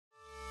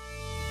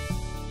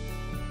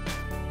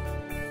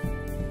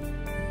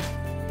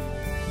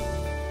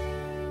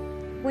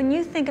When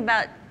you think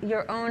about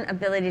your own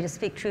ability to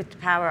speak truth to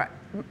power,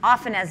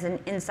 often as an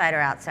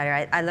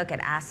insider-outsider, I look at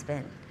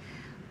Aspen.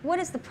 What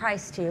is the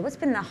price to you? What's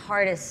been the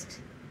hardest,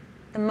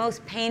 the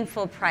most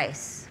painful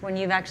price when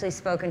you've actually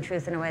spoken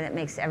truth in a way that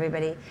makes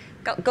everybody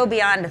go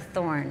beyond a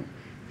thorn,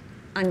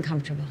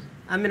 uncomfortable?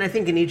 I mean, I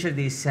think in each of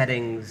these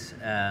settings,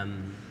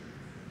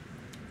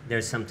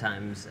 there's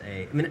sometimes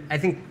I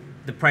think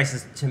the price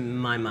is, to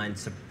my mind,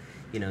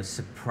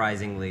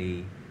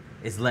 surprisingly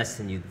is less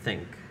than you'd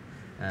think.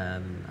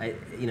 I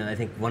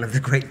think one of the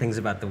great things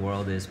about the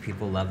world is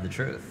people love the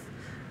truth.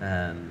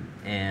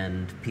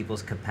 And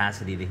people's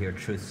capacity to hear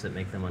truths that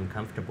make them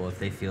uncomfortable if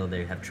they feel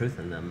they have truth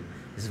in them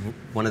is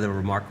one of the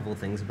remarkable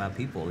things about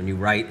people. When you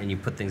write and you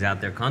put things out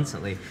there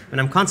constantly,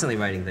 and I'm constantly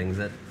writing things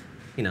that,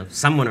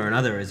 someone or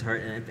another is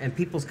hurt, and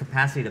people's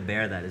capacity to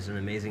bear that is an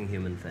amazing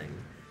human thing.